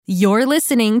You're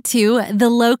listening to The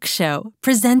Loc Show,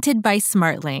 presented by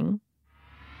Smartling.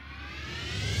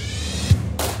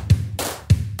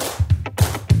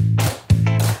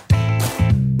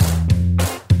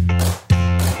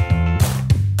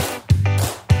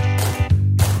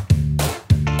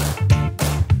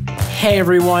 Hey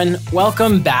everyone,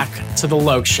 welcome back to The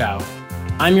Loc Show.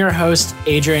 I'm your host,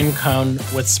 Adrian Cohn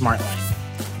with Smartling.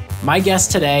 My guest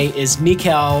today is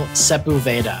Miguel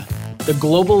Sepulveda, the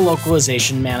Global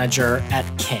Localization Manager at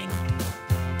King.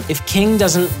 If King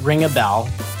doesn't ring a bell,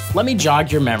 let me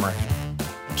jog your memory.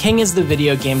 King is the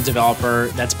video game developer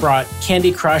that's brought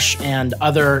Candy Crush and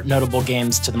other notable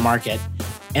games to the market,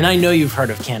 and I know you've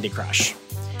heard of Candy Crush.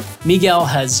 Miguel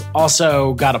has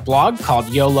also got a blog called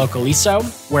Localization,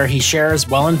 where he shares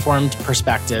well-informed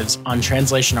perspectives on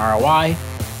translation ROI,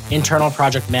 internal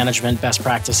project management best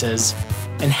practices,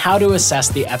 and how to assess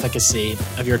the efficacy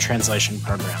of your translation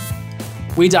program.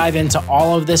 We dive into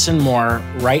all of this and more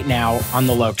right now on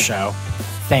The Loc Show.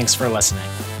 Thanks for listening.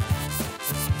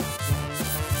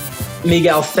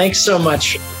 Miguel, thanks so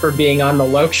much for being on The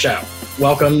Loc Show.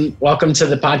 Welcome to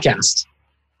the podcast.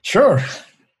 Sure.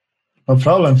 No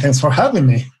problem. Thanks for having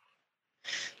me.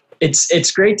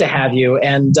 It's great to have you.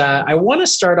 And I want to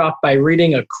start off by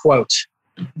reading a quote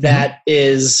that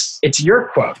it's your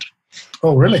quote.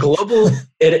 Oh, really?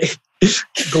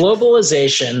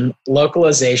 Globalization,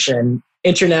 localization,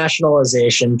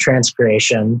 internationalization,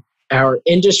 transkreation. Our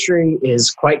industry is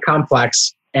quite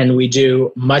complex, and we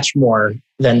do much more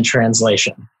than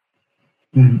translation.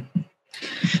 Mm-hmm.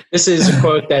 This is a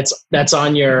quote that's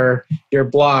on your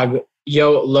blog,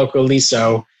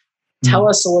 Localizo. Tell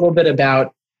us a little bit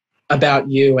about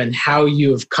you and how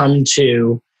you've come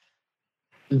to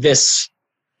this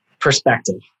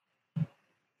perspective.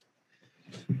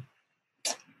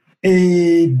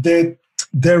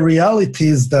 The reality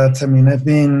is that I've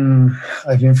been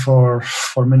for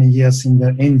many years in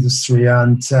the industry,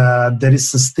 and there is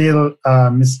still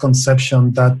a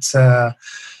misconception that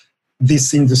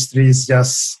this industry is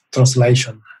just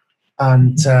translation,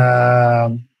 and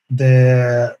the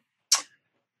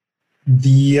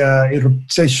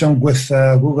irritation with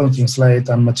Google Translate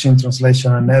and machine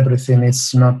translation and everything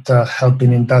is not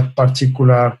helping in that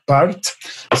particular part.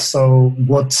 So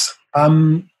what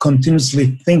I'm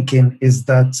continuously thinking is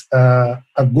that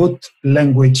a good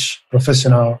language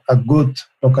professional, a good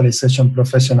localization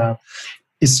professional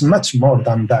is much more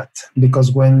than that.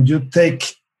 Because when you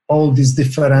take all these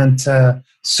different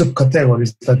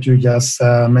subcategories that you just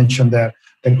mentioned there,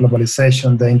 the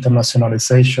globalization, the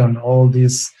internationalization, all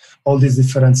these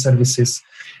different services,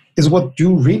 is what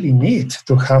you really need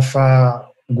to have a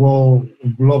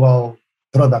global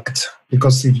product.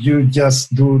 Because if you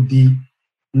just do the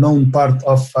known part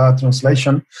of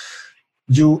translation,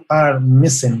 you are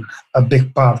missing a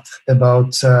big part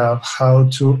about how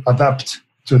to adapt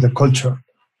to the culture,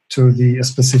 to the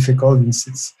specific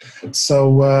audiences.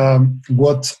 So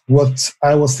what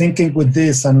I was thinking with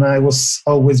this, and I was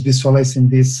always visualizing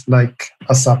this like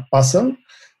as a puzzle,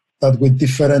 that with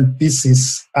different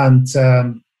pieces, and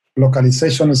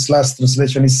localization /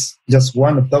 translation is just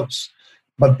one of those.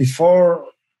 But before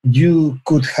you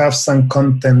could have some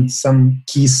content, some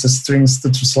keys, strings to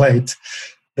translate,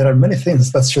 there are many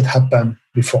things that should happen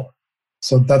before.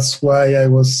 So that's why I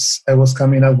was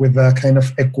coming up with a kind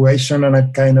of equation and a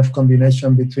kind of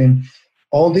combination between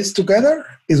all this together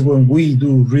is when we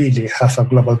do really have a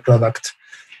global product.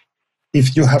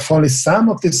 If you have only some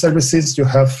of these services, you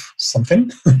have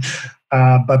something,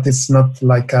 but it's not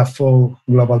like a full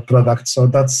global product. So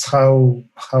that's how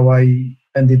I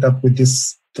ended up with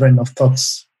this train of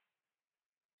thoughts.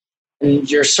 And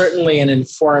you're certainly an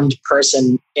informed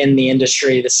person in the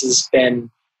industry. This has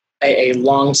been a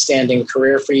long-standing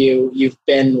career for you. You've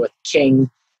been with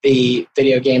King, the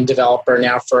video game developer,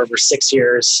 now for over 6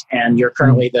 years, and you're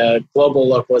currently the global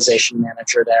localization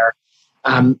manager there.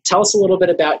 Tell us a little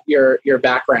bit about your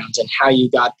background and how you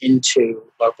got into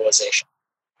localization.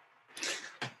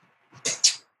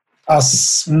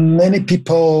 As many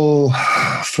people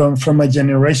from my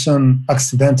generation,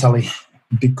 accidentally,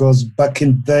 because back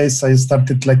in the days I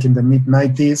started like in the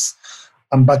mid-90s,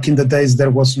 and back in the days there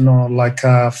was no like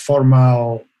a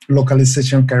formal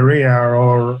localization career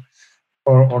or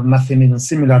nothing even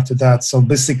similar to that. So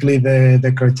basically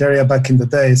the criteria back in the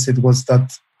days, it was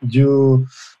that you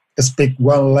speak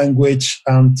one language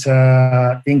and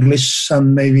English,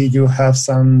 and maybe you have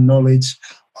some knowledge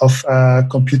of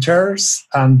computers,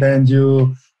 and then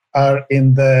you are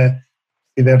in the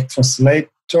either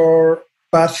translator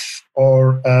path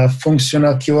or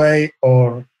functional QA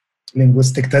or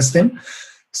linguistic testing.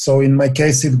 So in my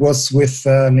case, it was with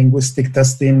linguistic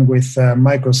testing with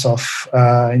Microsoft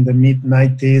in the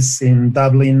mid-90s in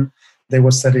Dublin. They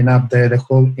were setting up the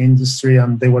whole industry,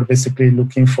 and they were basically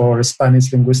looking for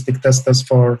Spanish linguistic testers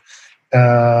for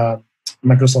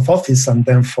Microsoft Office and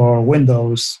then for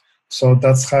Windows. So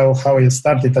that's how I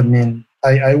started. I mean,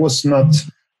 I was not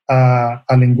a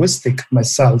linguistic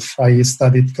myself. I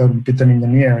studied computer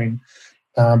engineering,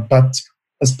 but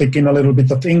speaking a little bit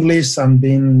of English and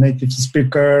being native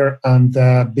speaker and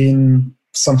being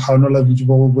somehow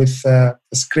knowledgeable with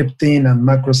scripting and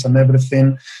macros and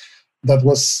everything, that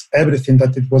was everything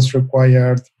that it was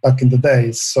required back in the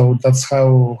days. So that's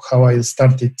how I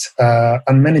started.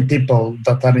 And many people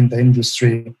that are in the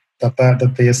industry that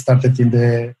they started in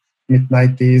the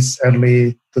mid-90s,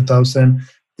 early 2000,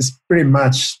 is pretty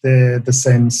much the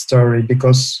same story,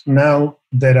 because now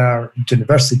there are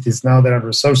universities, now there are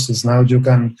resources, now you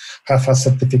can have a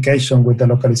certification with the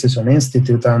Localization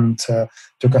Institute, and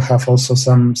you can have also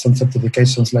some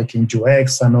certifications like in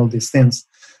UX and all these things.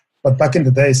 But back in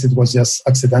the days, it was just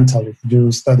accidentally.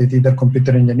 You studied either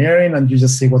computer engineering and you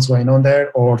just see what's going on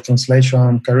there, or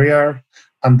translation career,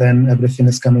 and then everything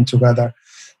is coming together.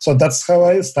 So that's how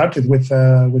I started with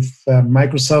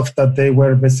Microsoft, that they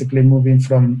were basically moving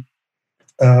from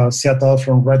Seattle,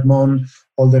 from Redmond,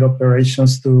 all their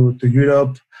operations to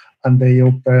Europe, and they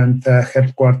opened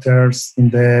headquarters in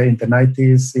the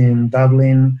 90s in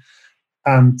Dublin.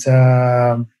 And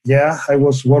I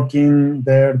was working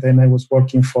there. Then I was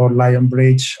working for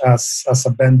Lionbridge as a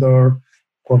vendor,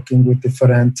 working with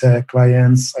different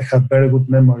clients. I have very good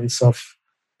memories of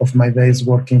my days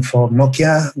working for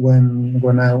Nokia when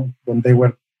they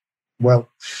were, well,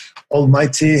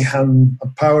 almighty and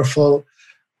powerful,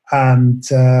 and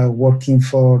working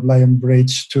for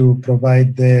Lionbridge to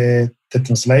provide the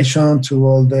translation to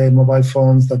all the mobile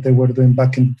phones that they were doing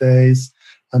back in the days,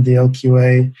 and the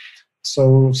LQA.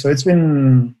 So it's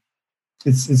been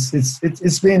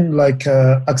like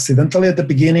accidentally at the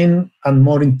beginning, and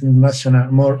more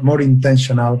international, more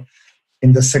intentional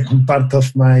in the second part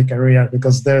of my career,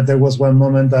 because there was one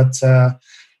moment that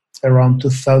around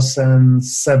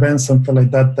 2007, something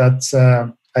like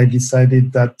that, I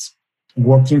decided that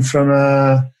working from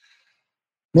a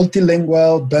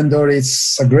multilingual vendor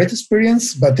is a great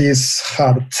experience, but it's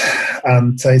hard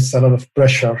and it's a lot of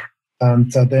pressure.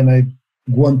 And then I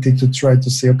wanted to try to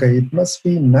say, okay, it must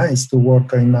be nice to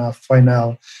work in a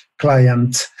final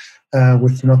client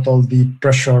with not all the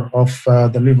pressure of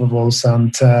deliverables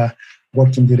and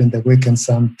working during the weekends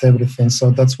and everything.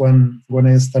 So that's when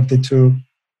I started to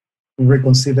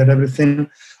reconsider everything,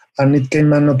 and it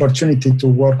came an opportunity to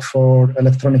work for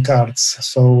Electronic Arts.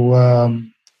 So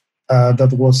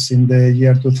that was in the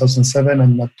year 2007,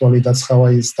 and actually that's how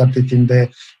I started in the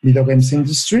video games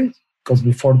industry, because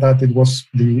before that it was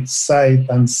the side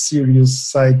and serious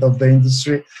side of the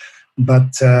industry.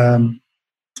 But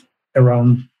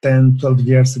around 10, 12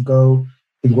 years ago,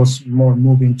 it was more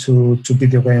moving to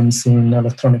video games in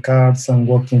Electronic Arts and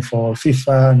working for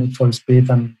FIFA, Need for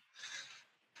Speed, and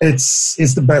it's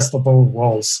the best of all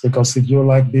worlds, because if you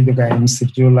like video games,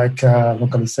 if you like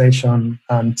localization,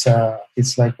 and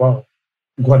it's like, wow,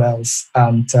 what else?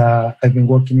 And I've been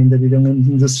working in the video game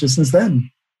industry since then.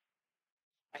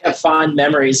 I have fond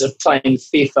memories of playing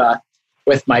FIFA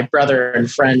with my brother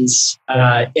and friends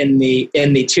in the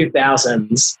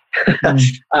 2000s.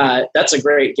 That's a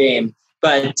great game.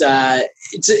 But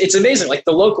it's amazing. Like,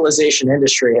 the localization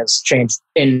industry has changed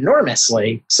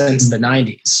enormously since the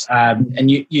 90s.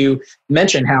 And you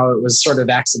mentioned how it was sort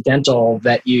of accidental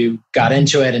that you got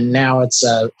into it, and now it's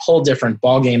a whole different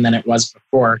ballgame than it was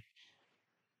before.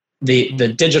 The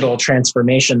digital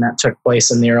transformation that took place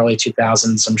in the early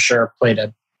 2000s, I'm sure, played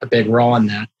a big role in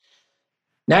that.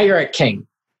 Now you're at King.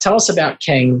 Tell us about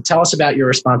King. Tell us about your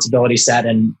responsibility set,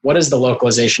 and what does the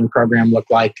localization program look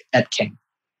like at King?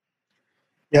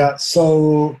 Yeah,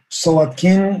 so at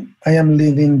King, I am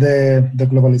leading the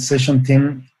globalization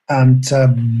team, and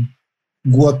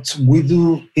what we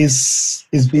do is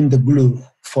being the glue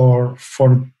for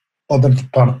other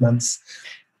departments,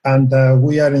 and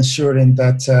we are ensuring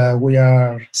that we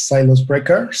are silos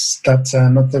breakers, that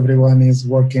not everyone is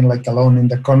working like alone in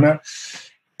the corner.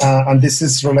 And this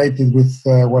is related with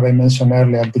what I mentioned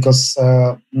earlier, because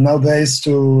nowadays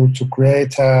to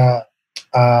create a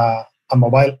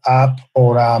mobile app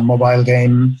or a mobile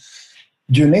game,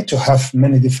 you need to have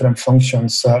many different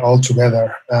functions all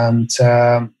together. And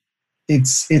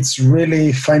it's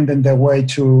really finding the way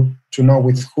to know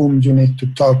with whom you need to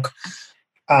talk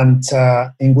and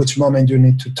in which moment you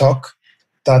need to talk.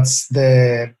 That's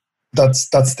the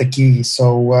key.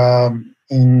 So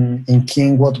in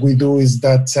King, what we do is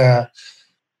that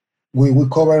we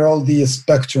cover all the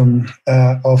spectrum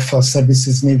of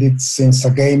services needed since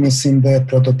a game is in the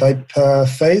prototype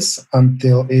phase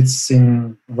until it's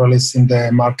in release in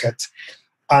the market.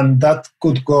 And that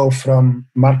could go from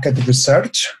market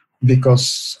research,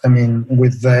 because, I mean,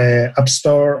 with the App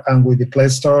Store and with the Play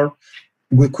Store,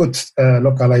 we could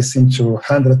localize into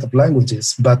hundreds of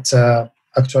languages, but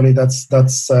actually that's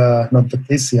not the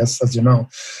easiest, as you know.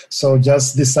 So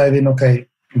just deciding, okay,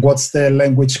 what's the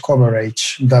language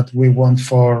coverage that we want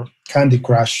for Candy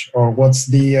Crush, or what's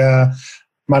the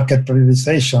market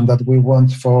prioritization that we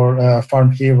want for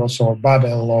Farm Heroes or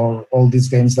Babel or all these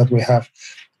games that we have.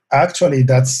 Actually,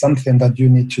 that's something that you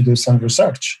need to do some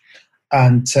research,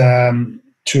 and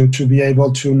to be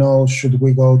able to know, should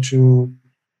we go to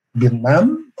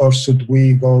Vietnam, or should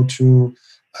we go to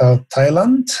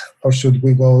Thailand, or should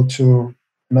we go to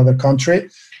another country?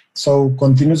 So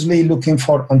continuously looking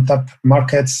for untapped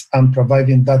markets and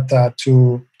providing data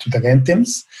to the game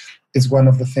teams is one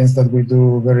of the things that we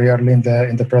do very early in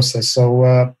the process.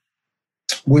 So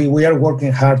we are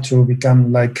working hard to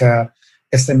become like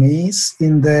SMEs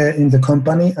in the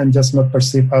company and just not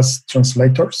perceived as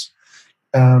translators.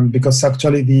 Because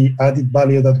actually the added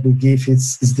value that we give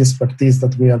is the expertise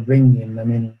that we are bringing. I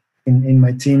mean, in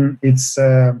my team, it's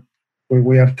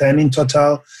we are 10 in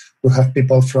total. We have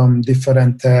people from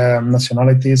different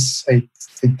nationalities, eight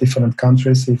different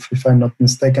countries, if I'm not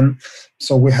mistaken.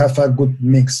 So we have a good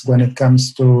mix when it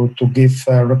comes to give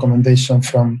recommendation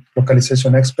from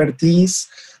localization expertise,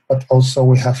 but also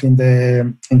we have in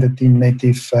the team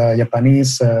native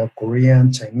Japanese,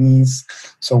 Korean, Chinese.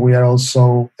 So we are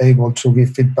also able to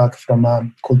give feedback from a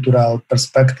cultural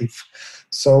perspective.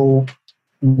 So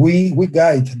we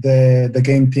guide the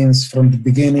game teams from the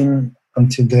beginning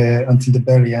until the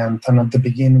very end. And at the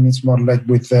beginning, it's more like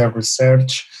with the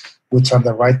research, which are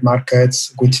the right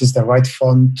markets, which is the right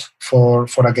font for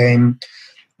a game,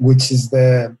 which is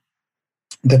the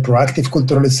proactive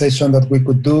culturalization that we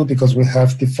could do, because we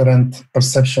have different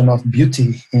perception of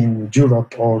beauty in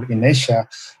Europe or in Asia.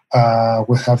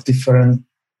 We have different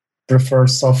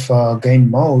prefers of game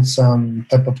modes and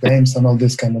type of games and all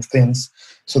these kind of things.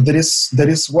 So there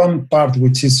is one part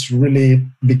which is really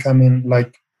becoming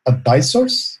like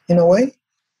advisors in a way,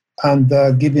 and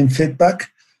giving feedback.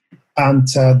 And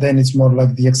then it's more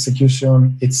like the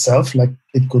execution itself, like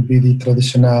it could be the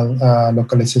traditional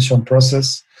localization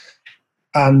process.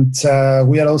 And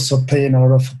we are also paying a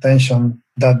lot of attention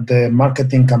that the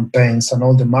marketing campaigns and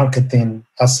all the marketing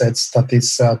assets, that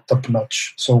is top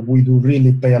notch. So we do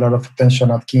really pay a lot of attention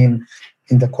at Keen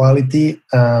in the quality.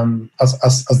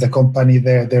 As the company,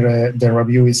 their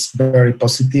review is very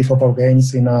positive of our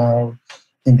games in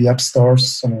the app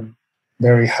stores. I mean,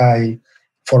 very high,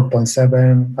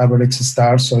 4.7 average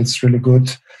stars, so it's really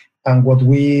good. And what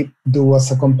we do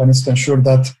as a company is to ensure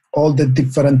that all the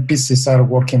different pieces are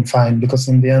working fine, because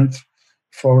in the end,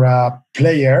 for a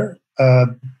player,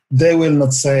 they will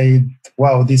not say,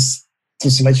 wow, this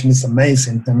translation is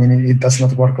amazing. I mean, it does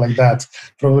not work like that.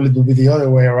 Probably it will be the other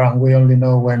way around. We only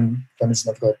know when it's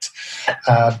not good.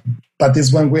 But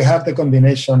it's when we have the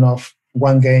combination of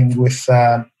one game with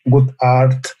good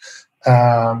art,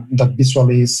 that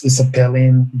visually is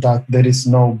appealing, that there is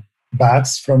no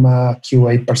bugs from a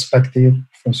QA perspective,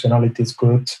 functionality is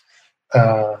good,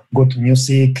 good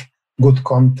music, good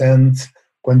content.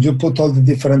 When you put all the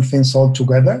different things all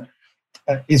together,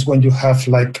 is when you have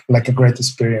like a great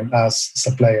experience as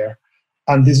a player.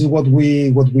 And this is what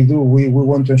we do. We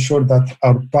want to ensure that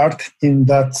our part in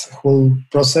that whole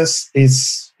process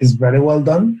is very well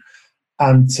done.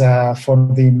 And for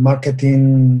the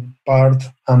marketing part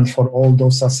and for all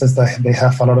those assets that they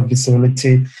have a lot of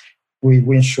visibility, we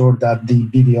ensure that the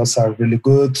videos are really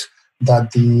good,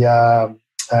 that the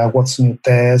what's new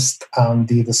test and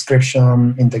the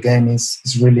description in the game is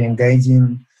really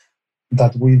engaging,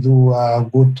 that we do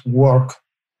good work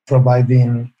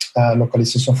providing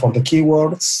localization for the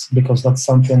keywords, because that's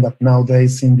something that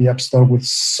nowadays in the App Store with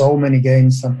so many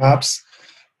games and apps,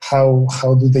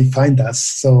 how do they find us?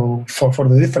 So for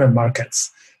the different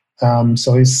markets.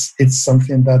 So it's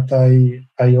something that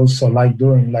I also like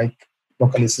doing, like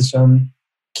localization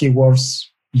keywords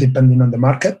depending on the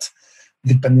market,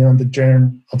 depending on the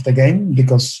genre of the game,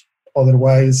 because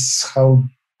otherwise how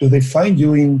do they find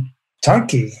you in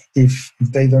Turkey if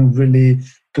they don't really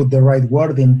put the right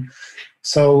word in?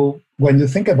 So when you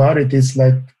think about it, it's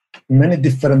like many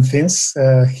different things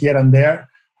here and there.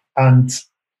 And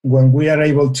when we are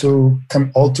able to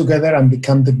come all together and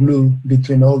become the glue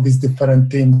between all these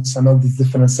different teams and all these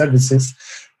different services,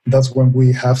 that's when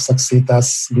we have succeed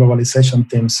as globalization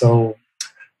team. So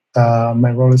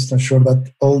My role is to ensure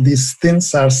that all these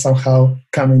things are somehow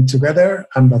coming together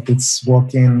and that it's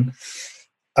working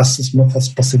as smooth as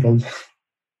possible.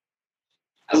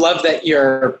 I love that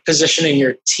you're positioning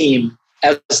your team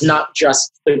as not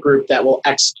just the group that will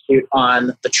execute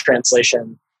on the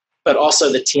translation, but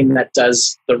also the team that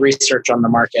does the research on the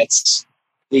markets,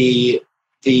 the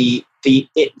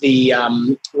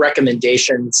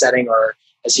recommendation setting, or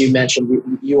as you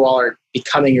mentioned, you all are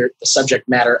becoming the subject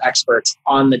matter experts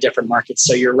on the different markets.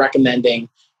 So you're recommending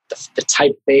the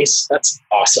typeface. That's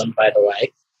awesome, by the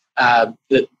way.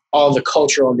 All the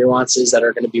cultural nuances that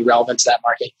are going to be relevant to that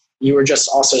market. You were just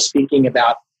also speaking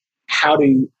about how do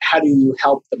you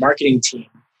help the marketing team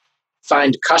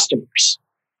find customers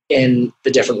in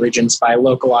the different regions by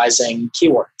localizing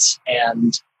keywords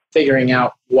and figuring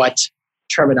out what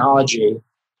terminology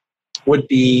would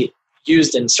be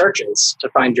used in searches to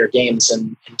find your games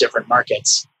in different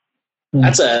markets.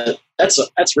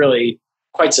 That's really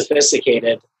quite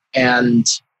sophisticated, and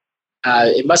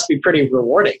it must be pretty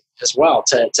rewarding as well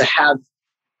to have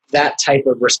that type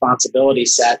of responsibility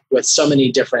set with so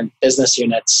many different business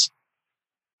units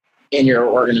in your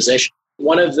organization.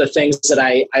 One of the things that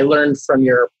I learned from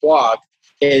your blog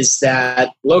is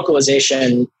that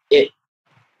localization,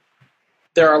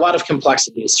 there are a lot of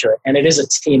complexities to it, and it is a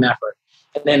team effort.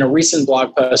 And in a recent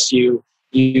blog post, you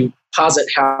posit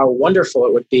how wonderful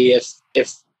it would be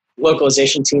if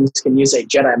localization teams can use a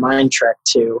Jedi mind trick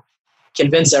to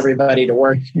convince everybody to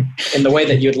work in the way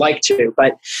that you'd like to.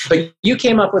 But you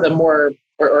came up with a more,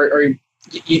 or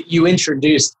you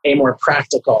introduced a more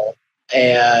practical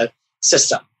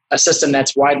system, a system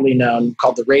that's widely known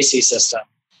called the RACI system,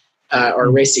 or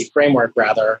RACI framework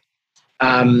rather,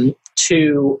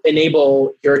 to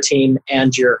enable your team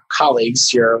and your colleagues,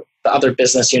 the other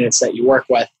business units that you work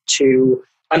with, to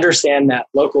understand that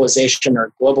localization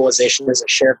or globalization is a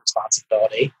shared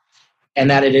responsibility,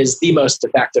 and that it is the most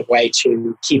effective way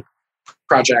to keep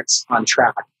projects on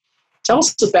track. Tell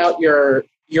us about your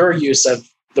use of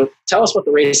tell us what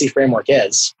the RACI framework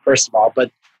is, first of all,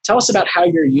 but tell us about how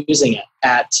you're using it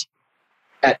at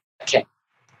King.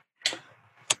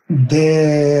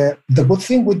 The good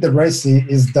thing with the RACI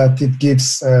is that it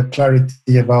gives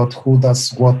clarity about who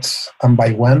does what and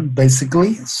by when,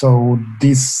 basically. So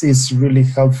this is really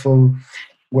helpful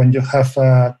when you have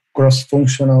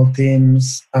cross-functional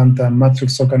teams and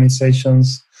matrix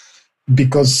organizations,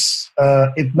 because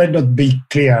it might not be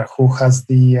clear who has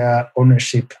the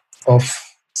ownership of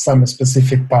some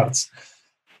specific parts.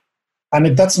 And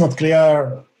if that's not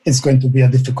clear, it's going to be a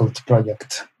difficult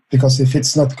project. Because if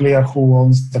it's not clear who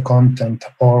owns the content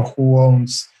or who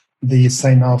owns the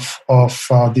sign-off of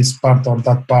this part or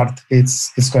that part,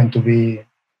 it's going to be a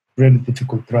really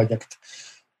difficult project.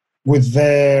 With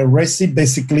the RACI,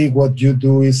 basically what you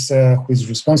do is who is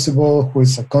responsible, who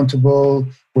is accountable,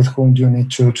 with whom you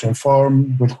need to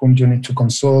inform, with whom you need to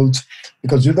consult,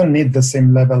 because you don't need the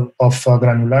same level of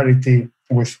granularity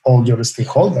with all your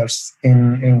stakeholders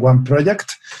in one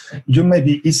project. You may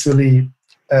be easily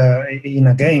in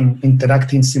a game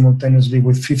interacting simultaneously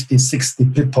with 50, 60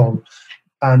 people,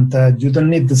 and you don't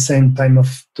need the same time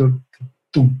to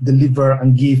deliver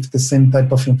and give the same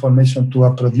type of information to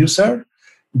a producer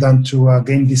than to a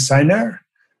game designer,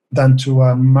 than to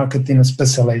a marketing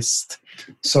specialist.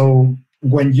 So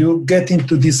when you get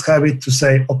into this habit to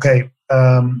say, okay,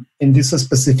 in this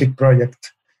specific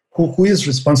project, who is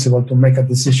responsible to make a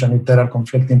decision if there are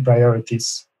conflicting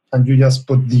priorities? And you just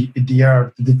put the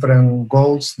different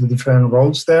goals, the different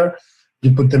roles there.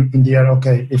 You put them in the air.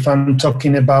 Okay, if I'm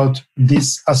talking about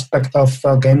this aspect of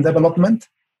game development,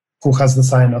 who has the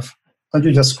sign-off? And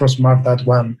you just cross-mark that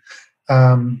one.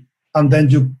 And then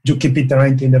you keep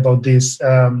iterating about this.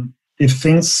 If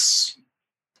things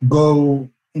go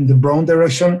in the wrong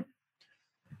direction,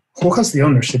 who has the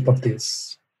ownership of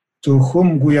this? To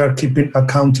whom we are keeping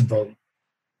accountable?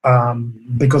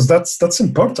 Because that's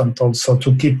important also,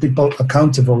 to keep people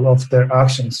accountable of their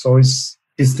actions. So it's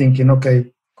thinking, okay,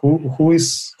 who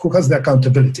has the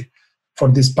accountability for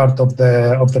this part of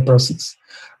the process?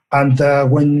 And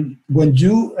when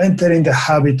you enter in the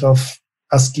habit of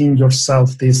asking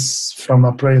yourself this from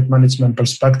a project management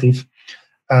perspective,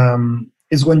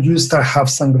 is when you start have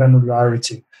some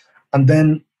granularity. And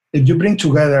then if you bring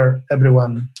together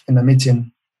everyone in a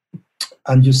meeting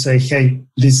and you say, hey,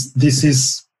 this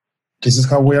is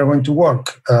how we are going to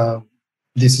work.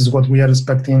 This is what we are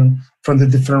expecting from the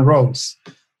different roles.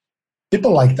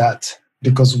 People like that,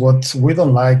 because what we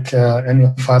don't like, any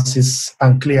of us, is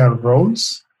unclear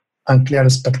roles, unclear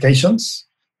expectations.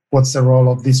 What's the role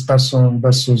of this person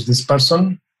versus this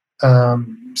person?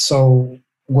 So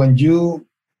when you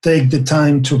take the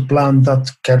time to plan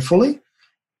that carefully,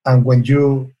 And when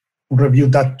you review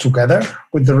that together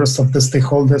with the rest of the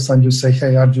stakeholders and you say,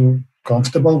 hey, are you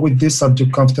comfortable with this? Are you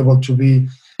comfortable to be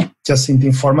just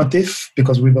informative?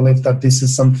 Because we believe that this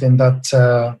is something that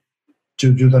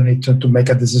you don't need to make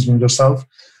a decision yourself.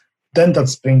 Then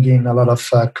that's bringing a lot of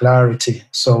clarity.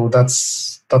 So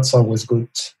that's always good.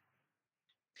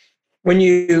 When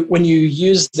you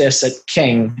use this at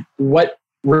King, what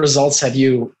results have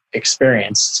you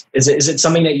experienced? Is it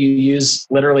something that you use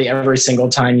literally every single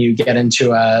time you get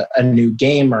into a new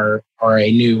game or a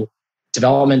new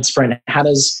development sprint?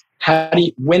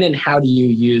 When and how do you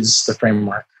use the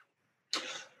framework?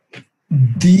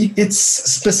 It's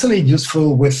especially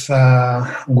useful with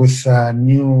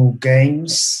new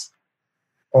games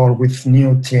or with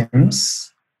new teams.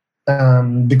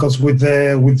 Because with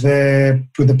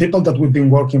the people that we've been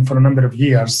working for a number of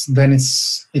years, then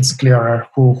it's clearer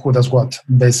who does what,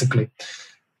 basically.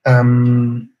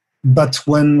 But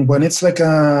when it's like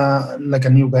a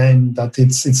new game that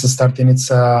it's starting, it's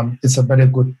a very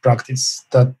good practice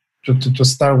that to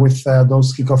start with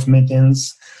those kickoff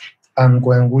meetings, and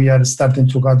when we are starting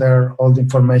to gather all the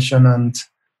information and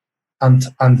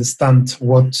understand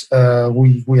what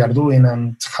we are doing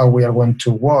and how we are going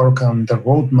to work and the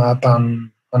roadmap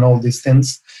and all these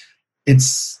things,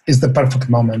 it's the perfect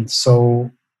moment.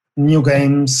 So new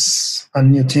games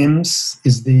and new teams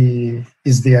is the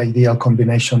ideal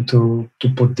combination to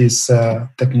put this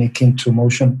technique into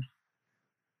motion.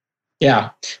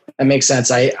 Yeah, that makes sense.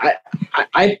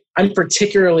 I'm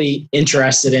particularly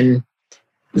interested in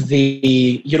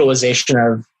the utilization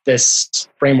of this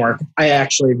framework. I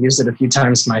actually have used it a few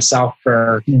times myself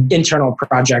for internal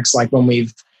projects, like when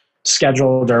we've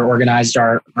scheduled or organized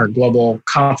our global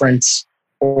conference,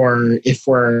 or if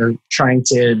we're trying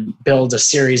to build a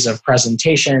series of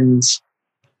presentations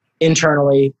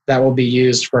internally that will be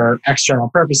used for external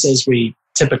purposes. We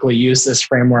typically use this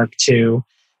framework to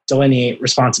delineate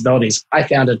responsibilities. I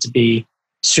found it to be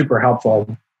super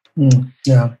helpful.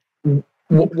 Yeah.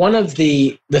 One of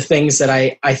the things that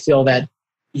I feel that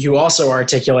you also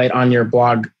articulate on your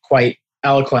blog quite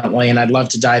eloquently, and I'd love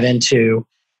to dive into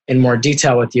in more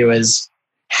detail with you, is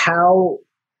how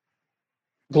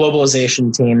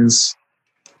globalization teams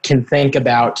can think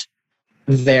about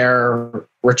their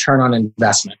return on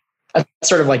investment. That's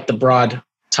sort of like the broad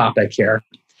topic here.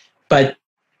 But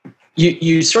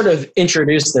you sort of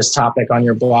introduced this topic on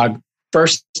your blog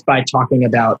first by talking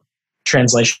about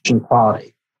translation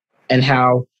quality and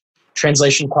how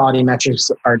translation quality metrics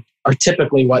are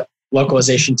typically what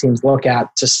localization teams look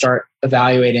at to start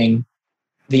evaluating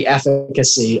the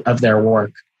efficacy of their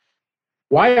work.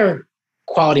 Why are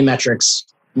quality metrics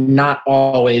not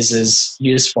always as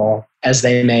useful as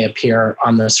they may appear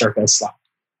on the surface level?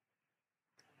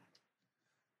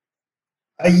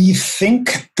 I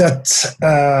think that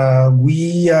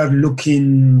we are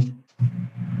looking,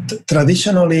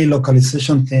 traditionally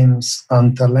localization teams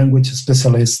and language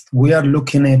specialists, we are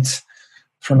looking at it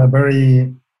from a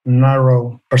very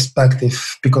narrow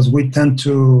perspective because we tend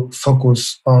to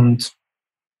focus on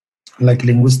like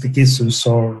linguistic issues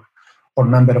or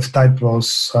number of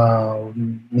typos,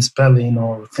 misspelling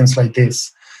or things like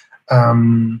this,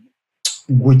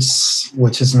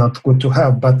 which is not good to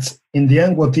have. But in the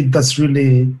end, what it does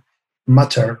really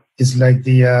matter is like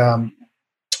the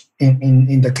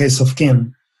in the case of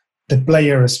Kim, the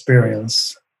player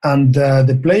experience. And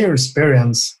the player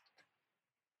experience,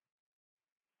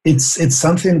 it's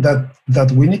something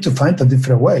that we need to find a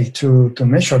different way to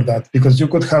measure that, because you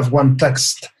could have one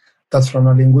text that from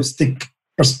a linguistic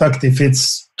perspective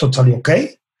it's totally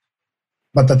okay,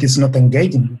 but that is not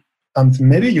engaging. And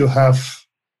maybe you have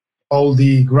all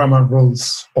the grammar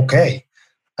rules okay,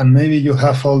 and maybe you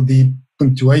have all the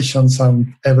punctuations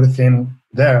and everything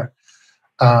there.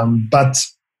 But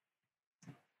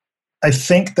I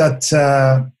think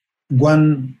that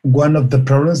one of the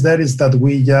problems there is that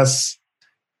we just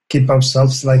keep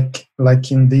ourselves like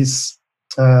in this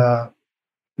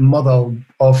model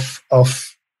of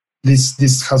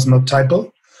this has no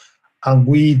typo, and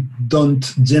we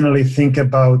don't generally think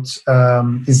about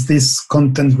is this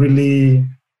content really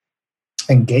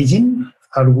engaging?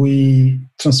 Are we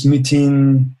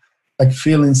transmitting like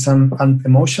feelings and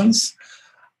emotions?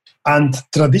 And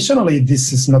traditionally,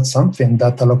 this is not something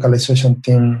that a localization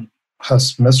team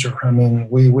has measured. I mean,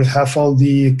 we have all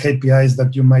the KPIs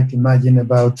that you might imagine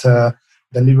about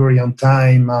delivery on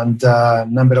time and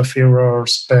number of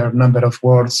errors per number of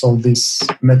words, all these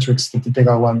metrics, the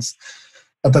typical ones.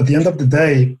 But at the end of the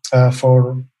day,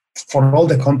 for all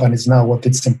the companies now, what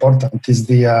is important is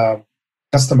the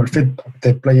customer feedback,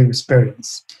 the player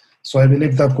experience. So I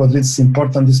believe that what is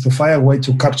important is to find a way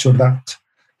to capture that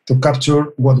to capture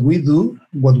what we do,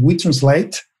 what we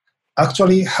translate.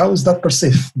 Actually, how is that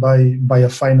perceived by a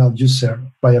final user,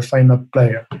 by a final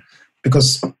player?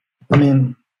 Because, I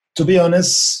mean, to be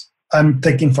honest, I'm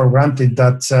taking for granted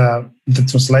that the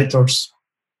translators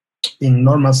in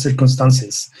normal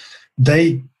circumstances,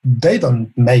 they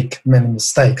don't make many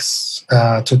mistakes,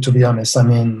 to be honest. I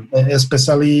mean,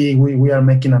 especially we are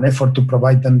making an effort to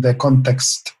provide them the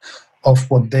context of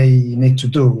what they need to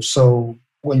do. So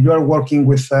when you are working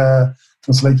with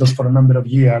translators for a number of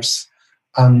years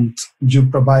and you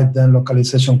provide them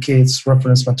localization kits,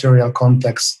 reference material,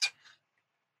 context,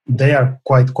 they are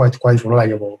quite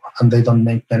reliable and they don't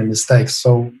make many mistakes.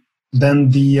 So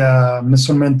then the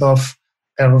measurement of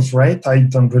errors rate, I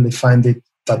don't really find it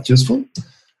that useful.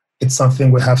 It's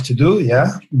something we have to do,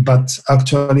 yeah. But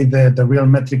actually the real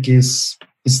metric is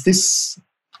this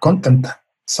content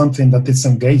something that is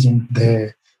engaging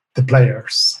the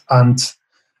players? And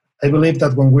I believe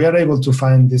that when we are able to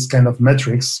find this kind of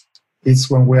metrics,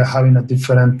 it's when we are having a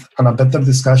different and a better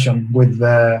discussion with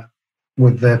the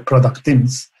product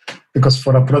teams. Because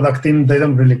for a product team, they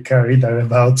don't really care either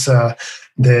about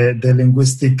the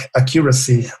linguistic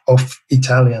accuracy of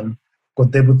Italian.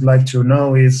 What they would like to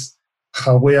know is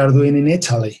how we are doing in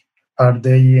Italy. Are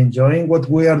they enjoying what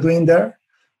we are doing there?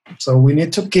 So we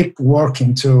need to keep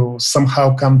working to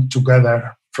somehow come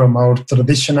together from our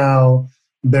traditional,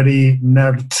 very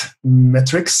nerd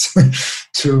metrics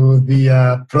to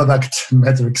the product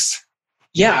metrics.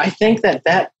 Yeah, I think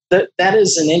that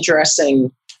is an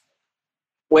interesting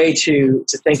way to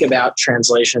think about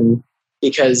translation,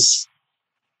 because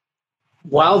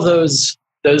while those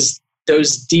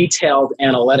detailed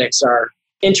analytics are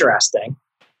interesting,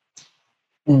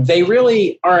 they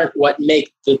really aren't what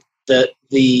make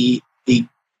the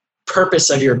purpose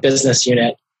of your business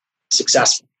unit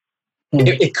successful.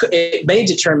 It may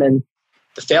determine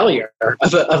the failure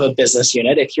of a business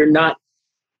unit. If you're not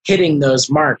hitting those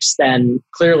marks, then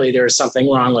clearly there's something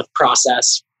wrong with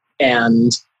process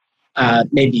and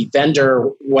maybe vendor,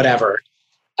 whatever.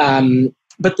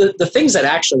 But the things that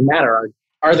actually matter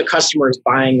are the customers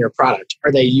buying your product?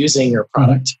 Are they using your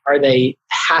product? Are they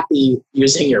happy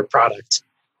using your product?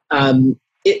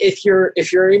 If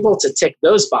you're able to tick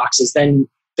those boxes, then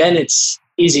it's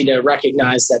easy to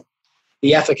recognize that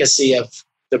the efficacy of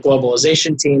the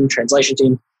globalization team, translation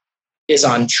team, is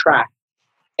on track.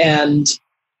 And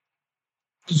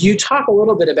you talk a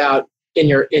little bit about in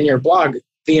your blog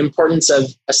the importance of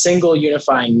a single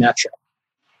unifying metric,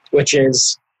 which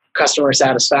is customer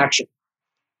satisfaction.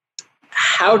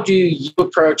 How do you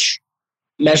approach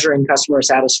measuring customer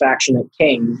satisfaction at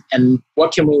King, and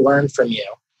what can we learn from you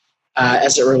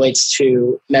as it relates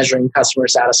to measuring customer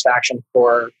satisfaction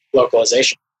for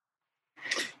localization?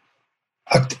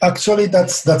 Actually,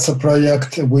 that's a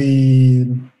project we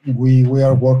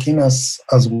are working as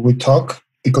we talk,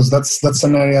 because that's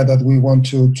an area that we want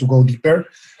to go deeper.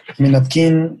 I mean, at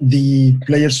King, the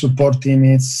player support team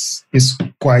is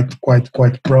quite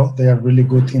pro. They are really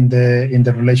good in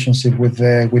the relationship with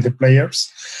the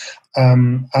players.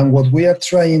 And what we are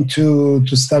trying to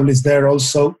establish there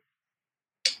also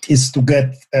is to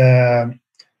get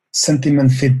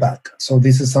sentiment feedback. So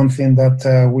this is something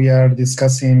that we are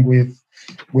discussing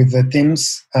with the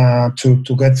teams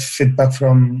to get feedback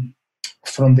from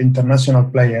the international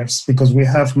players, because we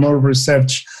have more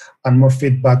research and more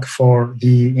feedback for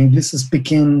the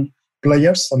English-speaking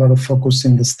players, a lot of focus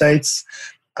in the States.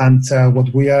 And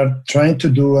what we are trying to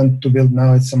do and to build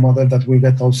now is a model that we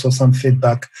get also some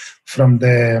feedback from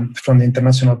the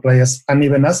international players, and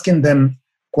even asking them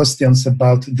questions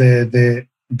about the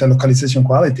localization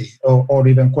quality, or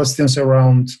even questions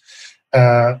around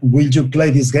will you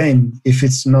play this game if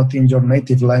it's not in your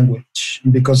native language?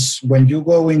 Because when you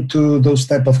go into those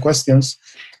type of questions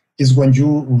is when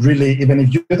you really, even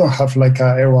if you don't have like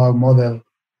a ROI model,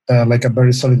 like a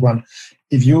very solid one,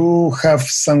 if you have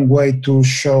some way to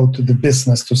show to the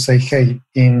business to say, hey,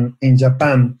 in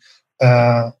Japan,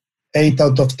 8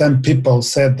 out of 10 people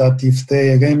said that if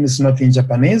the game is not in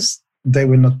Japanese, they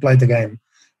will not play the game.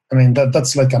 I mean,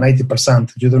 that's like an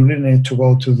 80%. You don't really need to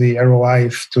go to the ROI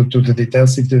to the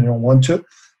details if you don't want to,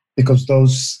 because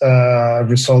those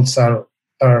results are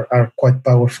quite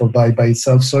powerful by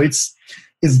itself. So it's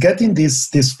getting this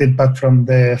feedback from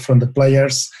the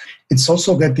players. It's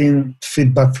also getting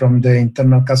feedback from the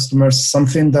internal customers.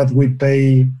 Something that we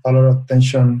pay a lot of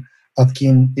attention at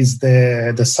King is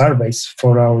the surveys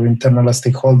for our internal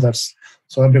stakeholders.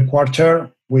 So every quarter,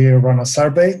 we run a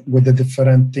survey with the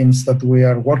different teams that we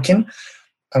are working,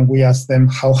 and we ask them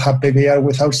how happy they are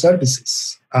with our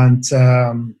services and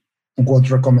what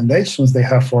recommendations they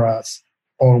have for us,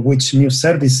 or which new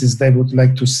services they would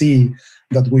like to see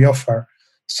that we offer.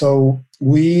 So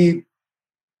we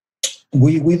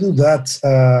do that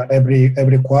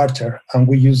every quarter, and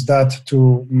we use that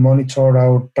to monitor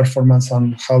our performance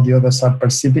and how the others are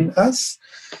perceiving us,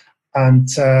 and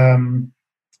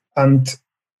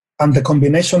the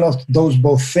combination of those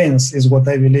both things is what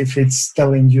I believe it's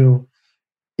telling you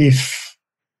if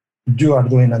you are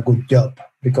doing a good job.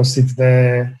 Because if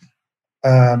the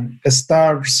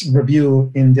stars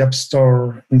review in the App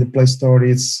Store, in the Play Store,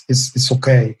 is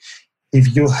okay.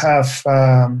 If you have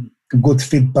good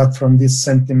feedback from this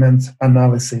sentiment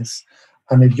analysis,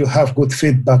 and if you have good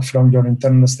feedback from your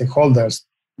internal stakeholders,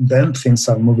 then things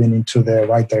are moving into the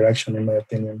right direction, in my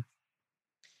opinion.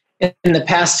 In the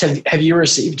past, have you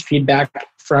received feedback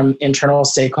from internal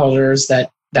stakeholders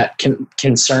that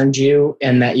concerned you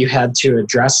and that you had to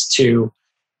address to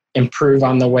improve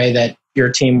on the way that your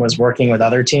team was working with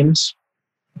other teams?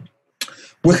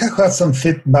 We have had some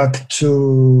feedback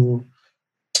to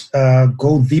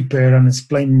go deeper and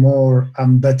explain more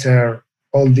and better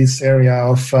all this area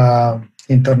of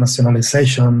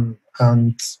internationalization,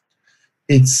 and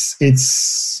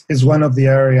it's one of the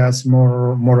areas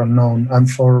more unknown, and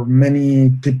for many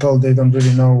people they don't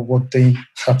really know what they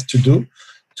have to do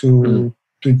to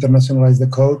internationalize the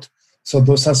code. So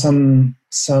those are some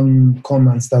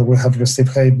comments that we have received.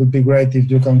 Hey, it would be great if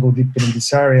you can go deeper in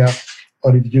this area,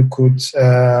 or if you could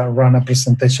run a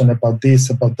presentation about this,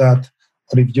 about that,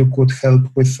 or if you could help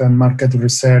with market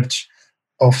research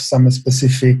of some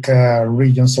specific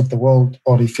regions of the world,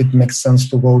 or if it makes sense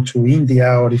to go to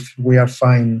India, or if we are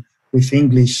fine with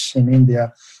English in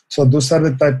India. So those are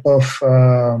the type of,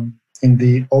 in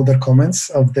the older comments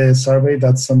of the survey,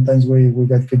 that sometimes we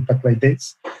get feedback like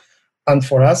this. And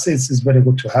for us, it's very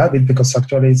good to have it, because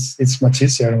actually it's much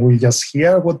easier. We just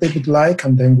hear what they would like,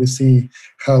 and then we see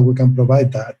how we can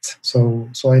provide that. So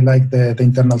I like the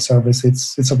internal service.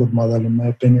 It's a good model, in my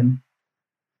opinion.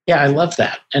 Yeah, I love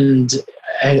that. And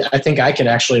I think I could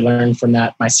actually learn from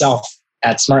that myself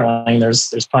at Smartline.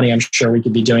 There's plenty I'm sure we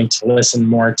could be doing to listen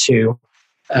more to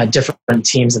different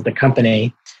teams at the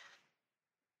company.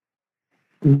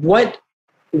 What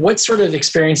sort of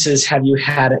experiences have you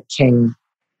had at King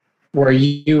where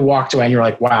you walked away and you're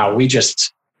like, wow, we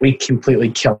completely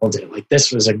killed it. Like,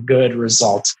 this was a good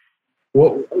result.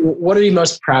 What are you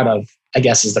most proud of, I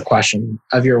guess, is the question,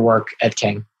 of your work at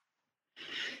King?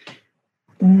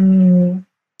 From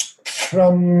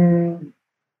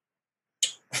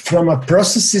a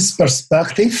processes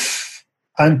perspective,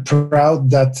 I'm proud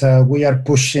that we are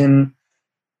pushing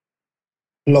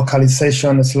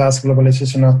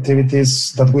localization/globalization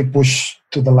activities that we push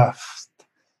to the left.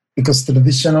 Because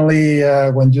traditionally,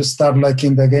 when you start like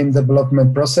in the game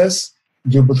development process,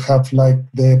 you would have like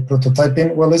the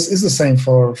prototyping. Well, it's the same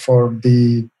for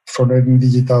any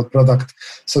digital product.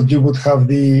 So you would have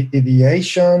the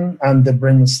ideation and the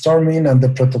brainstorming and the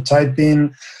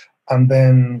prototyping, and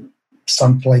then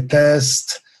some play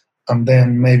test, and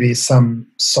then maybe some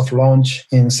soft launch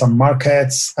in some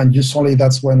markets. And usually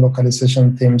that's when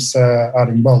localization teams are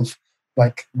involved,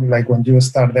 like when you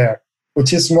start there,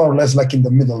 which is more or less like in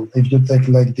the middle. If you take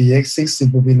like the axis,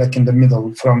 it will be like in the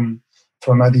middle from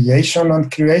ideation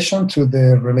and creation to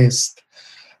the release.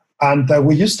 And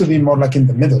we used to be more like in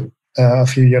the middle a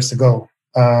few years ago.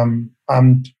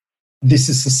 And this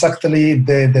is exactly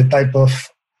the type of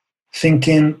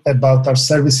thinking about our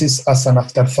services as an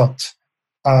afterthought.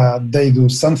 They do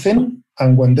something,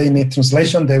 and when they need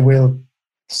translation, they will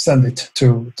send it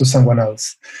to someone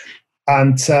else.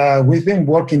 And we've been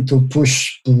working to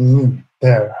push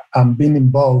there and being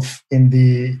involved in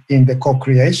the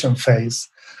co-creation phase,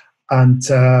 and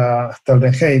tell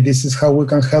them, hey, this is how we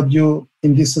can help you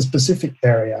in this specific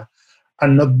area,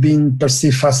 and not being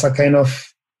perceived as a kind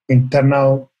of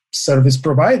internal service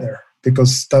provider,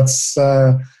 because that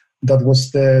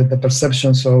was the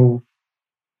perception. So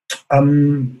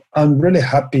I'm really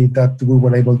happy that we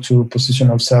were able to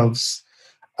position ourselves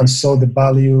and saw the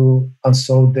value and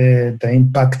saw the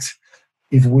impact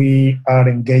if we are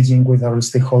engaging with our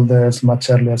stakeholders much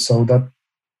earlier. So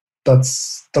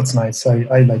that's nice.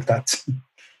 I like that.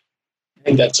 I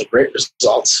think that's a great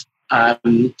result.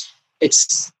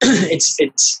 It's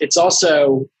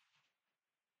also,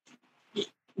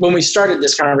 when we started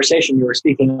this conversation, you were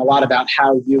speaking a lot about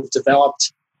how you've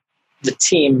developed the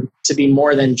team to be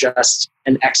more than just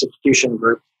an execution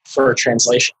group for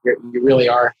translation. You really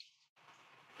are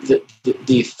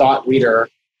the thought leader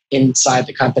inside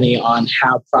the company on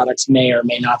how products may or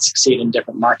may not succeed in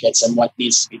different markets and what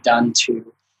needs to be done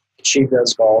to achieve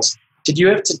those goals. Did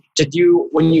you,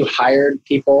 when you hired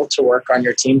people to work on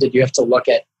your team, did you have to look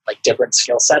at like different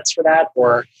skill sets for that?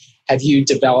 Or have you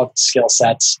developed skill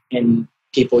sets in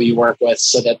people you work with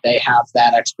so that they have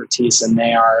that expertise and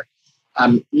they are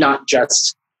not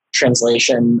just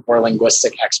translation or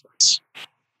linguistic experts?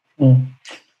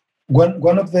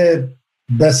 One of the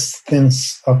best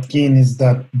things of Kin is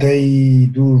that they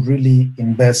do really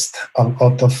invest a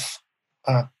lot of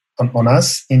on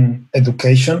us in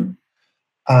education,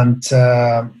 and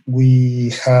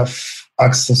we have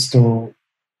access to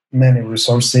many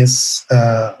resources,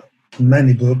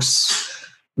 many books,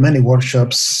 many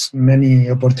workshops, many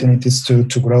opportunities to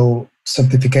grow.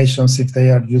 Certifications, if they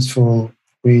are useful,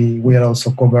 we are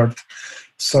also covered.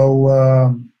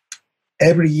 So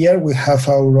every year we have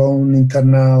our own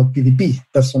internal PDP,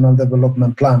 personal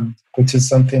development plan, which is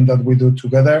something that we do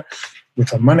together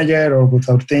with our manager or with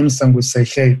our teams, and we say,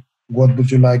 hey, what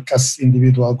would you like as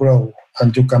individual grow?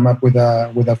 And you come up with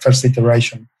a first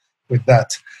iteration with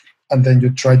that. And then you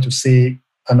try to see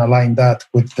and align that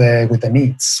with the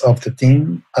needs of the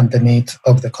team and the need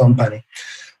of the company.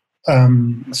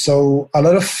 So a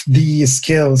lot of the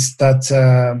skills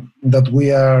that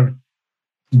we are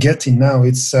getting now,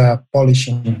 it's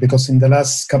polishing, because in the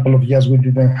last couple of years we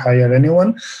didn't hire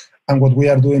anyone, and what we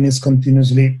are doing is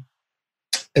continuously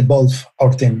evolve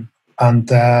our team and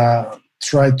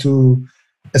try to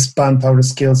expand our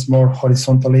skills more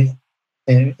horizontally.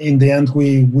 In the end,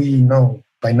 we know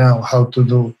by now how to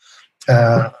do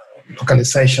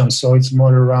localization, so it's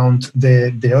more around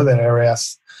the other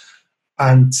areas,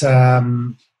 and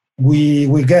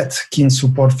we get keen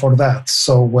support for that.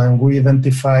 So when we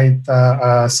identified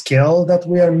a skill that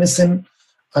we are missing,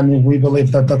 and we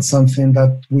believe that that's something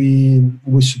that we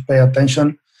should pay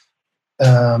attention,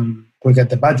 we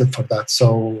get the budget for that.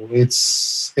 So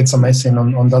it's amazing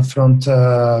on that front.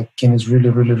 Keen is really,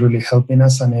 really, really helping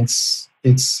us, and it's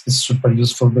super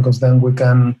useful, because then we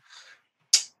can.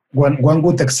 One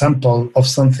good example of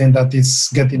something that is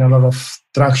getting a lot of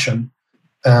traction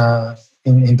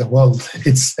in the world,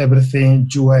 it's everything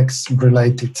UX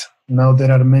related. Now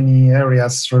there are many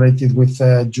areas related with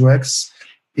UX,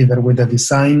 either with the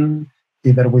design,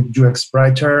 either with UX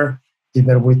writer,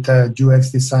 either with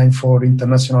UX design for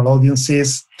international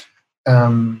audiences.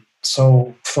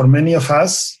 So for many of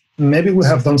us, maybe we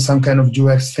have done some kind of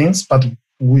UX things, but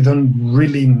we don't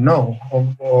really know,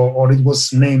 or it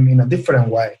was named in a different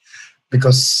way.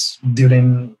 Because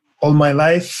during all my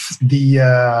life, the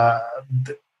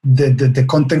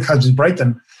content has been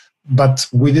written, but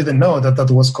we didn't know that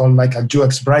was called like a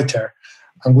UX writer,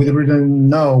 and we didn't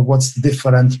know what's the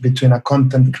difference between a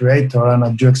content creator and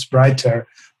a UX writer,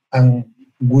 and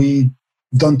we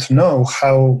don't know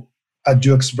how a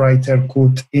UX writer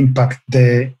could impact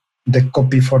the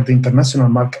copy for the international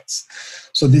markets.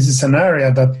 So this is an area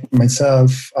that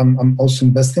myself, I'm also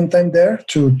investing time there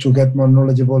to get more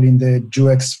knowledgeable in the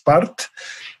UX part,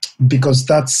 because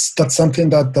that's something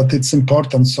that it's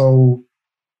important. So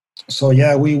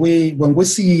yeah, we when we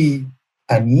see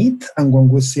a need and when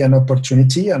we see an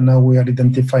opportunity, and now we are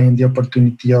identifying the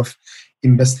opportunity of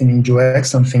investing in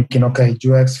UX and thinking, okay,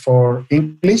 UX for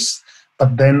English,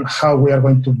 but then how we are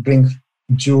going to bring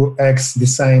UX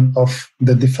design of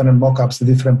the different mockups, the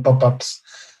different pop-ups,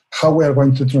 how we are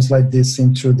going to translate this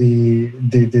into the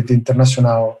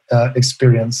international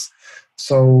experience.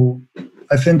 So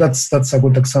I think that's a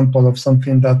good example of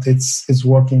something that it's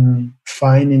working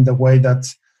fine in the way that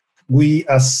we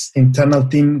as internal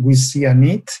team, we see a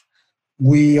need.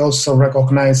 We also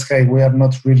recognize, hey, we are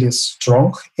not really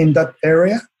strong in that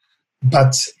area,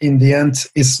 but in the end,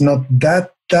 it's not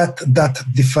that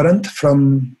different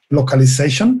from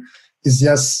localization. It's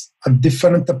just a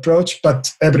different approach,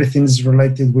 but everything is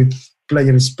related with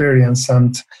player experience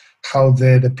and how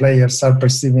the players are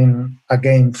perceiving a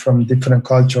game from different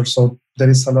cultures. So there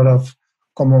is a lot of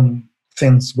common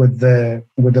things with the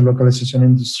localization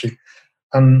industry.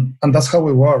 And that's how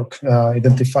we work,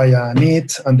 identify a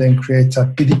need and then create a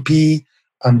PDP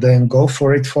and then go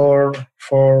for it for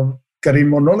getting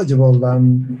more knowledgeable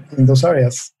in those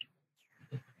areas.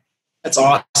 That's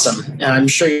awesome. And I'm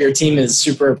sure your team is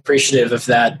super appreciative of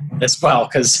that as well,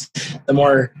 because the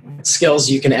more skills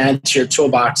you can add to your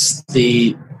toolbox,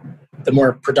 the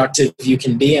more productive you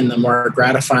can be and the more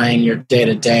gratifying your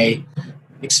day-to-day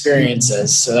experience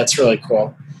is. So that's really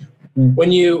cool.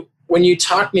 When you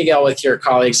talk, Miguel, with your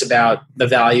colleagues about the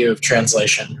value of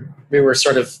translation, we were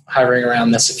sort of hovering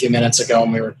around this a few minutes ago,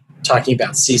 and we were talking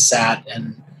about CSAT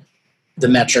and the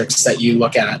metrics that you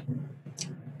look at.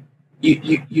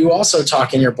 You also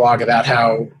talk in your blog about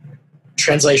how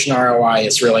translation ROI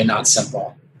is really not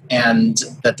simple, and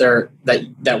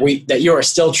that you are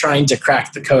still trying to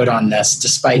crack the code on this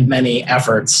despite many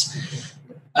efforts.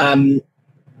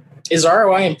 Is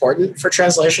ROI important for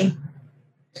translation?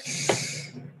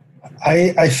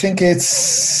 I think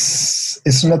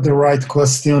it's not the right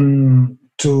question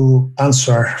to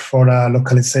answer for a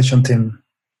localization team,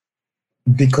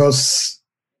 because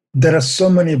there are so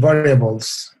many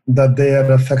variables that they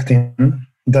are affecting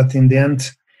that in the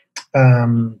end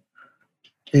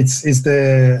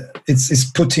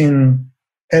it's putting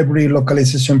every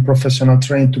localization professional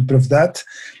trying to prove that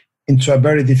into a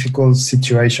very difficult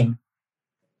situation,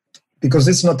 because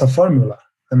it's not a formula.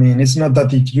 I mean, it's not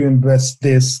that if you invest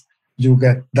this, you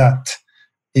get that.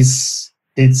 It's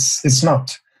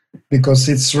not, because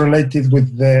it's related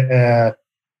with the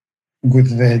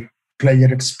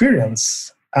player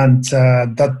experience, and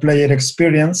that player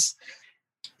experience,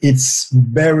 it's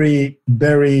very,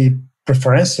 very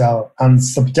preferential and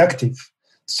subjective.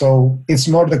 So it's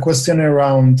more the question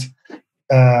around,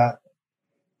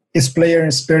 is player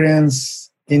experience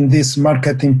in this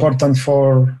market important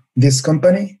for this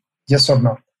company? Yes or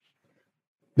no?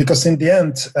 Because in the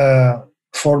end,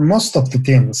 for most of the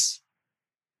teams,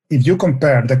 if you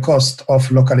compare the cost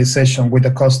of localization with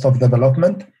the cost of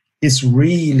development, it's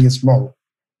really small.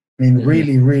 I mean,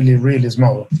 really, really, really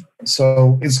small.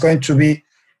 So it's going to be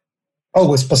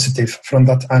always positive from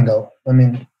that angle. I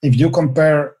mean, if you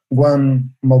compare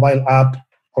one mobile app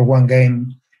or one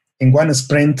game, in one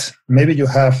sprint, maybe you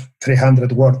have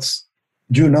 300 words.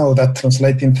 You know that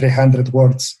translating 300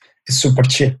 words is super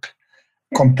cheap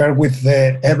compared with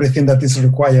everything that is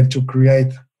required to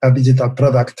create a digital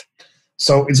product.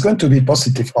 So it's going to be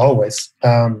positive always.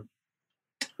 But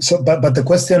the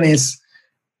question is,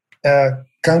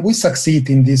 can we succeed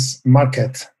in this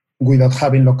market without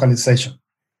having localization?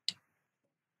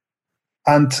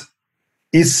 And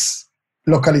is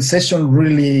localization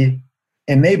really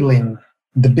enabling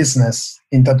the business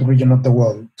in that region of the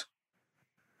world?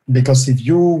 Because if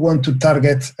you want to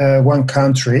target one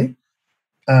country,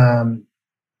 I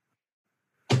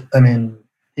mean,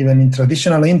 even in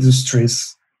traditional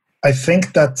industries, I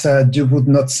think that you would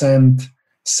not send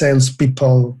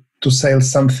salespeople to sell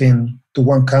something to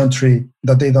one country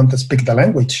that they don't speak the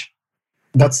language.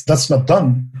 That's not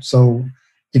done. So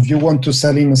if you want to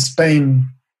sell in Spain,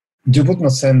 you would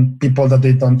not send people that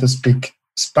they don't speak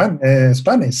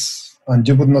Spanish, and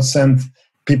you would not send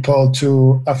people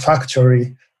to a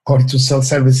factory or to sell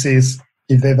services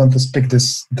if they don't speak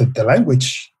the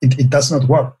language. It does not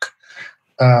work.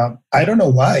 I don't know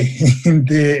why in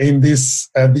this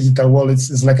digital world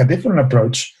it's like a different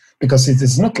approach, because it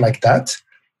is not like that.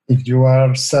 If you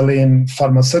are selling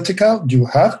pharmaceutical, you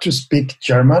have to speak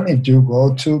German if you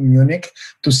go to Munich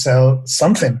to sell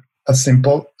something, as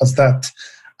simple as that.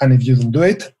 And if you don't do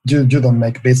it, you don't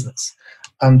make business.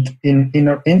 And in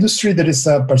our industry, there is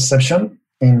a perception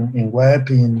in web,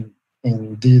 in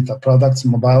digital products,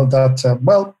 mobile, that,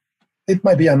 well, it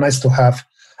might be a nice to have.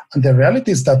 And the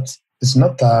reality is that it's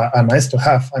not a nice to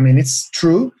have. I mean, it's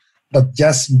true, but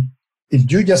just if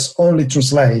you just only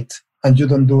translate and you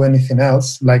don't do anything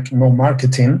else, like no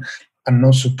marketing and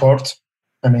no support,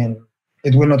 I mean,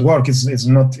 it will not work. It's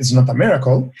not a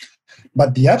miracle.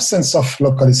 But the absence of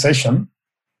localization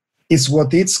is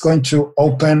what it's going to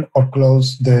open or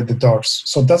close the doors.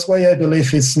 So that's why I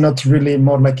believe it's not really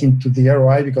more like into the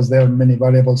ROI, because there are many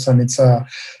variables and it's a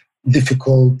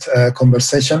difficult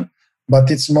conversation.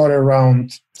 But it's more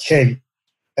around, hey,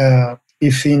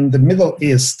 if in the Middle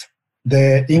East,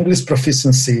 the English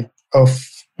proficiency of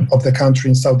the country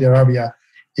in Saudi Arabia,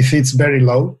 if it's very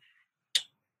low,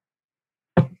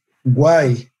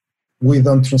 why we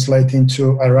don't translate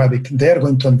into Arabic? They're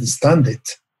going to understand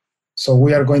it. So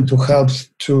we are going to help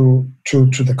to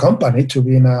the company to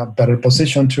be in a better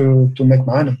position to make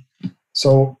money.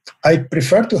 So I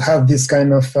prefer to have this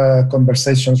kind of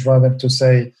conversations rather to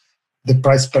say the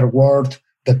price per word,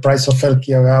 the price of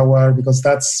LKR hour, because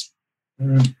that's,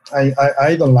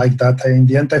 I don't like that. In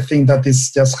the end, I think that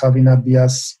is just having a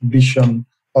biased vision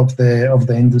of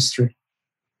the industry.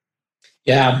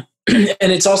 Yeah.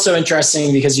 And it's also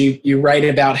interesting because you write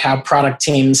about how product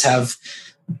teams have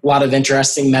a lot of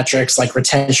interesting metrics like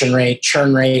retention rate,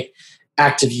 churn rate,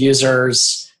 active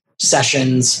users,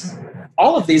 sessions.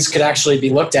 All of these could actually be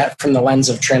looked at from the lens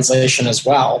of translation as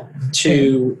well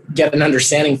to get an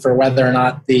understanding for whether or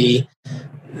not the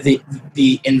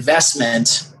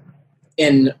investment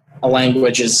in a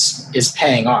language is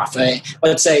paying off.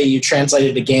 Let's say you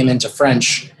translated a game into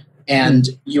French and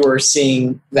you were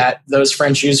seeing that those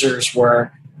French users were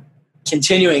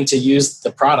continuing to use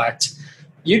the product.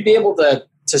 You'd be able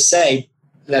to say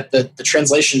that the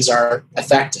translations are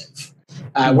effective.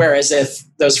 Whereas if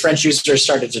those French users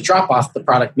started to drop off the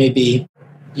product, maybe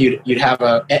you'd have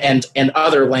and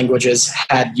other languages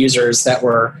had users that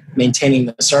were maintaining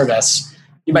the service,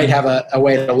 you might have a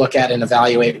way to look at and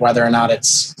evaluate whether or not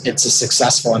it's a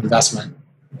successful investment.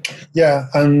 Yeah,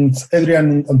 and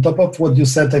Adrian, on top of what you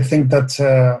said, I think that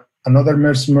another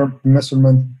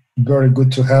measurement very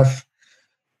good to have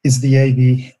is the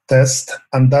A/B test,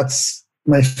 and that's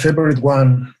my favorite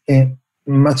one.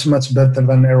 Much better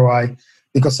than ROI,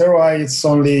 because ROI is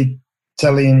only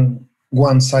telling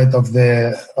one side of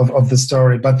the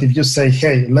story. But if you say,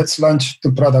 hey, let's launch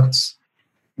two products,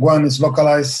 one is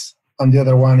localized and the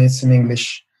other one is in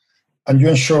English, and you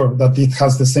ensure that it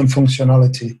has the same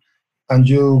functionality, and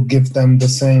you give them the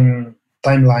same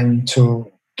timeline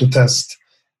to test,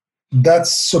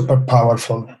 that's super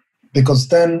powerful, because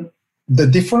then the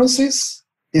differences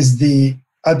is the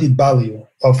added value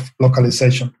of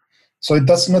localization. So it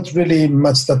does not really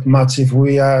match that much if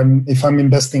I'm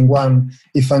investing one,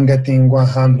 if I'm getting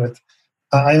 100.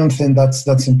 I don't think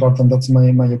that's important. That's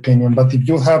my opinion. But if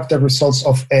you have the results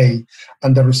of A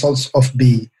and the results of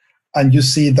B, and you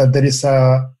see that there is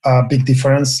a big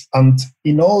difference, and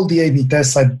in all the A/B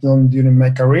tests I've done during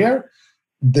my career,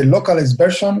 the localized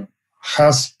version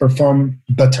has performed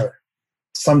better.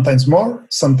 Sometimes more,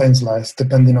 sometimes less,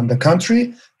 depending on the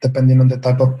country, depending on the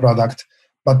type of product.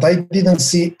 But I didn't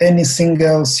see any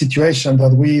single situation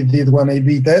that we did one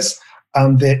A/B test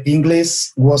and the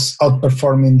English was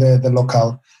outperforming the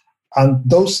local. And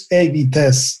those A/B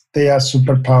tests, they are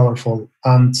super powerful.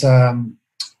 And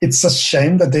it's a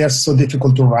shame that they are so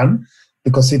difficult to run,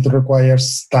 because it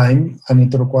requires time and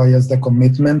it requires the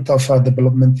commitment of a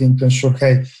development team to ensure,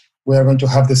 hey, we are going to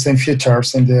have the same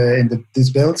features in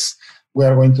these builds. We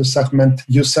are going to segment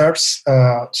users.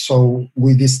 So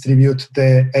we distribute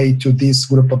the A to this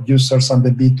group of users and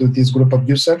the B to this group of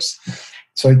users.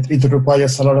 So it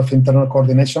requires a lot of internal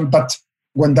coordination. But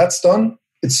when that's done,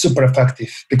 it's super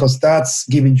effective, because that's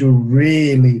giving you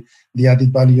really the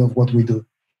added value of what we do.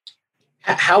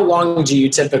 How long do you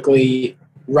typically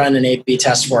run an A/B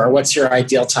test for? What's your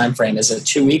ideal time frame? Is it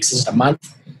 2 weeks? Is it a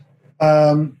month?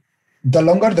 The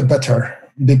longer, the better,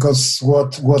 because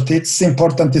what it's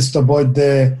important is to avoid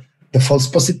the false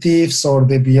positives or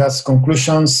the biased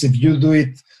conclusions. If you do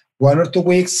it 1 or 2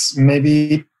 weeks,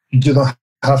 maybe you don't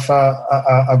have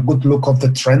a good look of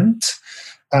the trend.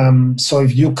 So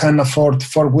if you can afford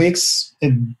 4 weeks,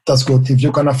 that's good. If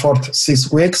you can afford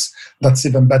 6 weeks, that's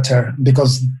even better,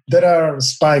 because there are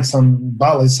spikes and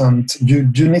valleys, and you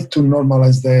need to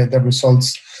normalize the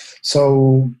results.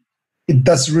 So it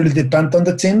does really depend on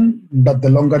the team, but the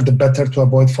longer the better, to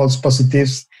avoid false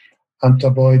positives and to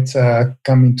avoid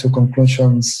coming to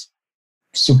conclusions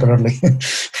super early.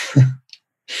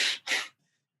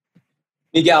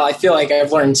 Miguel, I feel like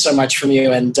I've learned so much from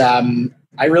you, and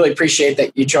I really appreciate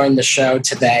that you joined the show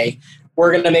today.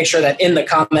 We're going to make sure that in the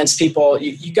comments, people,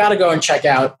 you got to go and check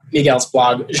out Miguel's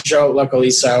blog, Jo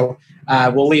Localizo.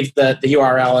 We'll leave the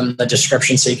URL in the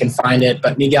description so you can find it.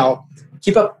 But Miguel,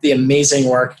 keep up the amazing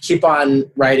work. Keep on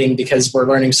writing, because we're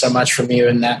learning so much from you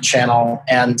in that channel.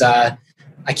 And I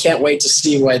can't wait to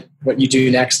see what you do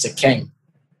next at King.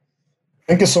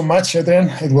 Thank you so much,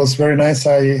 Adrian. It was very nice.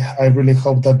 I really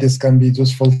hope that this can be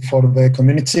useful for the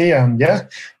community. And yeah,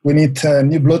 we need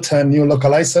new blood and new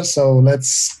localizers, so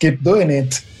let's keep doing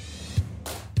it.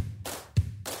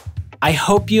 I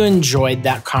hope you enjoyed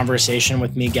that conversation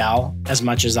with Miguel as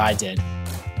much as I did.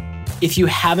 If you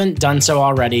haven't done so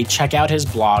already, check out his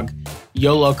blog,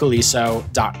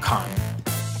 yolocalizo.com.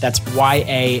 That's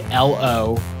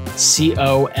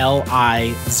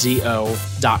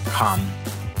YALOCOLIZO.com.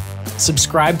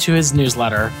 Subscribe to his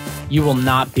newsletter. You will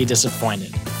not be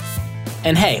disappointed.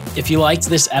 And hey, if you liked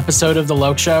this episode of The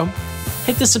Loc Show,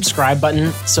 hit the subscribe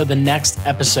button so the next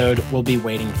episode will be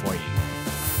waiting for you.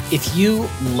 If you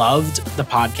loved the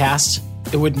podcast,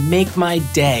 it would make my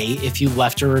day if you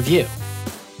left a review.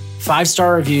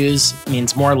 5-star reviews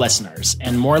means more listeners,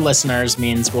 and more listeners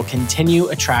means we'll continue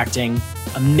attracting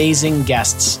amazing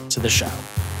guests to the show.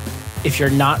 If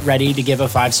you're not ready to give a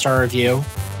 5-star review,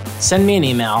 send me an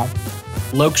email,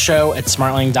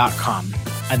 locshow@smartling.com.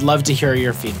 I'd love to hear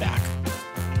your feedback.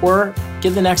 Or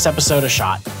give the next episode a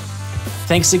shot.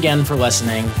 Thanks again for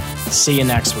listening. See you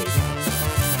next week.